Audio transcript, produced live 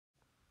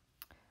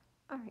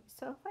All right,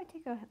 so if I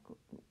take a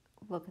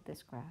look at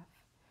this graph,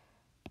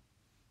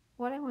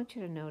 what I want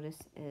you to notice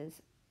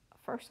is,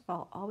 first of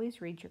all, always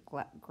read your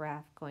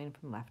graph going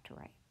from left to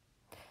right.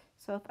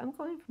 So if I'm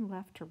going from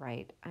left to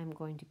right, I'm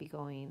going to be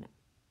going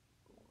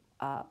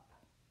up,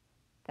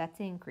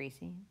 that's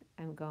increasing.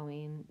 I'm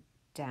going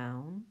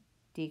down,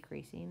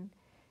 decreasing.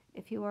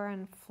 If you are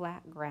on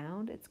flat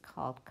ground, it's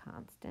called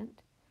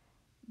constant.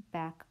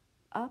 Back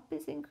up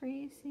is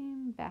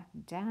increasing, back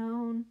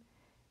down,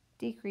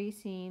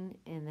 decreasing,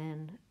 and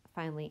then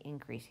finally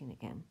increasing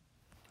again.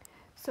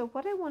 So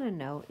what I want to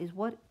know is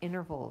what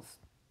intervals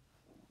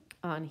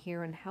on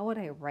here and how would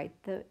I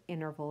write the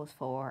intervals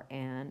for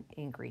an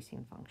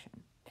increasing function.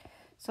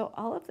 So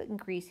all of the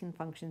increasing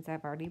functions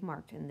I've already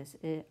marked in this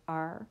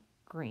are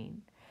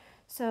green.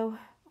 So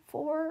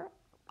for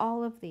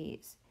all of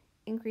these,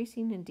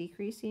 increasing and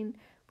decreasing,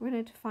 we're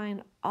going to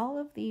define all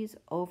of these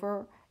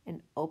over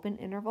an open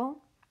interval.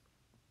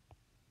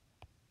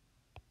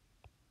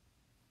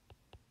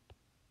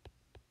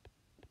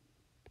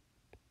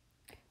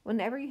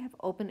 Whenever you have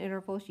open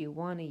intervals, you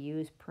want to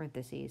use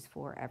parentheses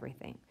for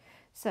everything.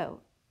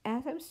 So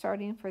as I'm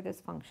starting for this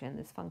function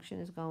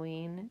is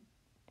going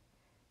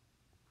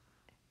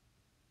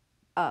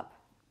up.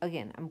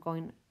 Again, I'm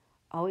going,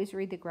 always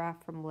read the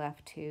graph from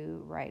left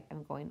to right.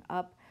 I'm going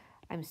up.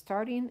 I'm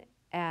starting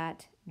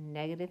at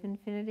negative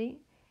infinity,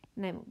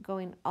 and I'm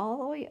going all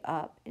the way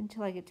up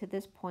until I get to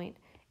this point,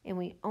 and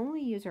we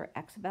only use our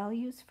x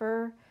values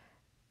for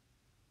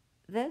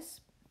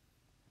this.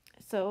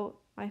 So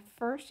my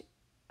first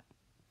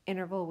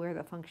interval where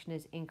the function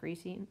is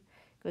increasing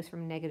goes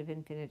from negative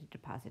infinity to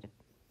positive.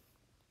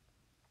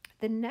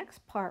 The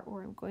next part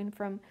where I'm going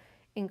from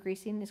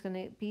increasing is going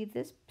to be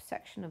this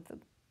section of the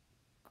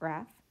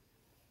graph.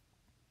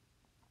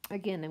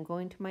 Again, I'm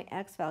going to my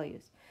x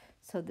values.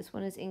 So this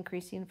one is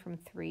increasing from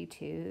 3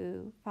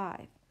 to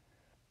 5.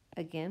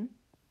 Again,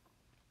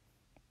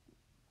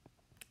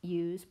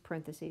 use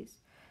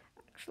parentheses.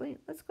 Actually,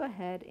 let's go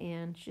ahead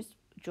and just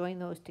join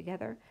those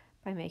together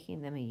by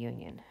making them a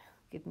union.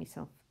 Give me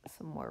some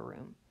more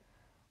room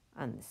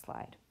on this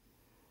slide.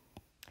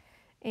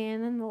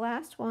 And then the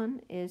last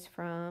one is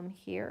from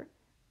here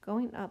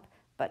going up,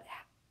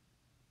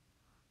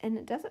 and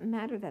it doesn't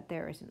matter that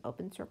there is an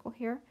open circle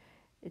here,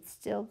 it's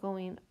still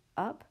going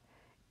up.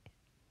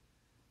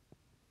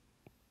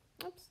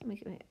 Oops, let me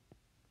get it.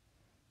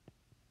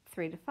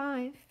 3 to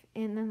 5,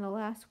 and then the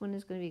last one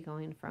is going to be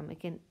going from,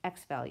 again,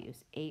 x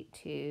values, 8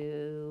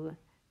 to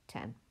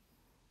 10.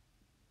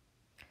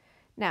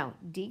 Now,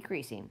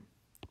 decreasing.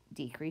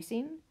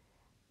 Decreasing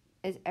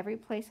is every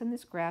place on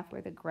this graph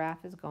where the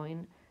graph is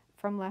going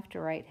from left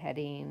to right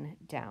heading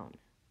down.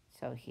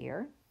 So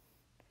here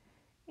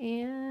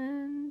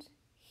and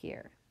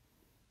here.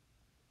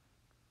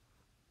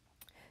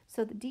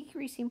 So the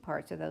decreasing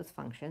parts of those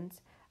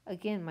functions,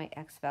 again, my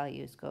x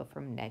values go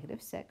from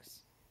negative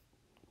 6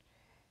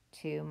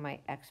 to my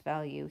x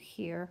value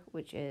here,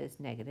 which is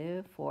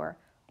negative 4,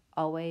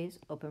 always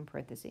open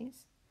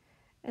parentheses.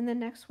 And the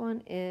next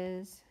one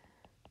is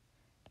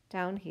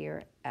down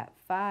here at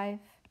 5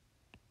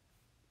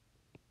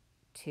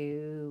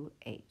 to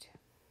 8.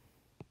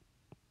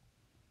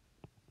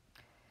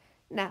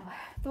 Now,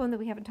 the one that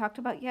we haven't talked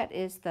about yet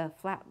is the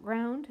flat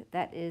ground.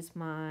 That is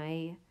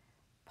my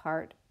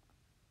part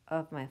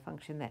of my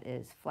function that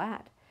is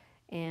flat,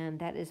 and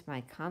that is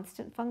my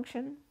constant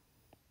function.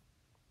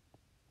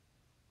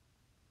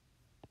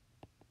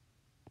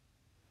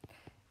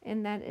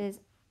 And that is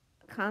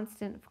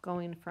constant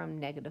going from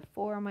negative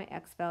 4, my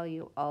x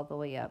value, all the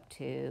way up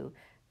to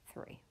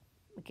 3.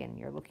 Again,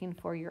 you're looking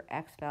for your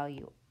x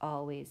value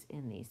always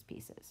in these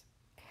pieces.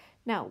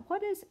 Now,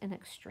 what is an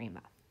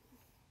extrema?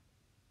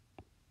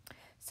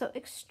 So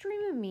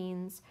extrema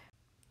means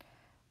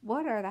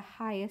what are the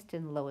highest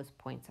and lowest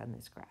points on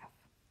this graph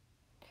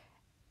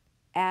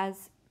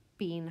as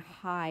being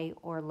high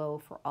or low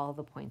for all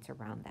the points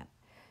around them.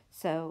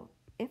 So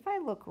if I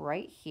look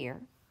right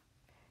here,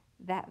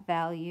 that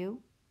value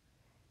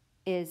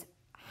is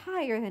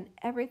higher than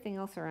everything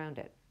else around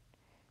it.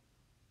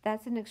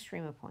 That's an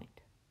extrema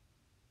point.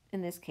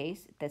 In this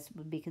case, this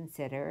would be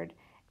considered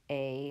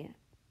a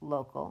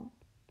local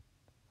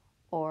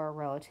or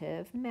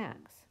relative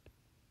max.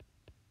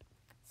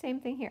 Same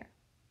thing here.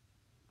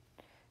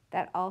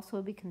 That also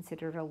would be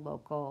considered a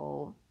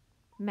local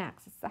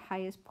max. It's the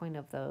highest point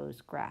of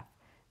those graphs.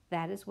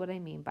 That is what I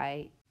mean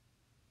by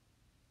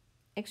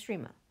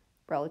extrema,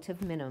 relative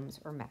minimums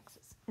or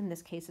maxes. In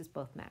this case, it's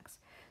both max.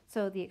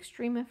 So the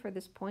extrema for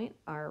this point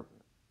are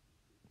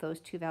those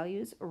two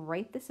values.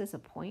 Write this as a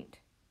point.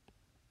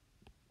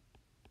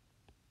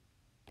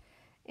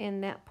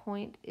 And that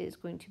point is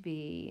going to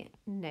be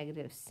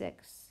negative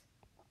 6,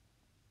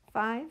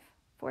 5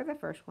 for the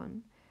first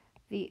one.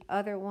 The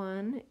other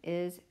one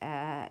is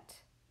at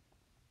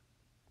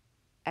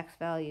x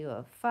value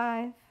of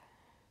 5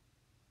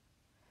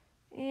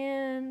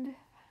 and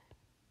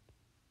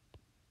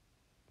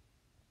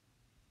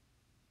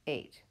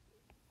 8.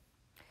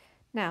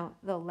 Now,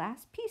 the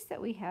last piece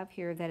that we have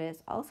here that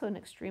is also an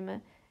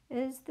extrema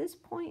is this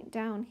point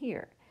down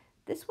here.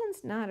 This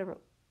one's not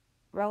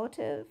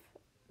relative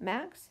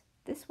max.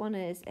 This one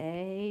is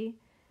a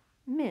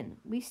min.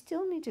 We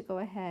still need to go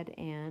ahead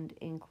and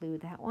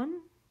include that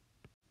one.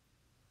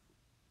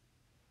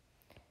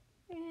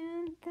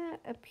 And that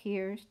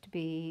appears to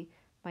be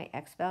my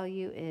x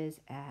value is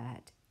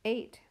at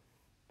 8.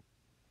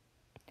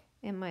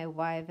 And my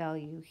y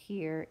value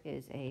here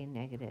is a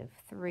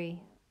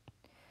 -3.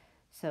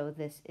 So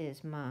this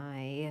is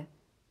my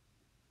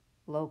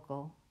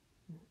local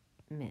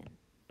min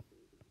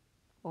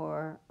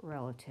or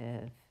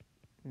relative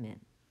min.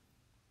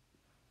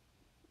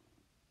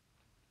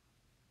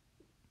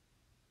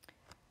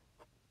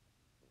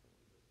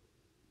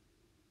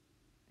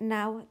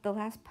 Now, the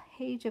last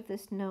page of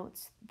this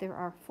notes, there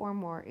are 4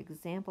 more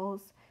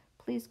examples.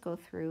 Please go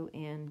through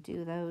and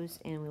do those,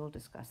 and we will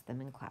discuss them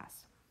in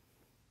class.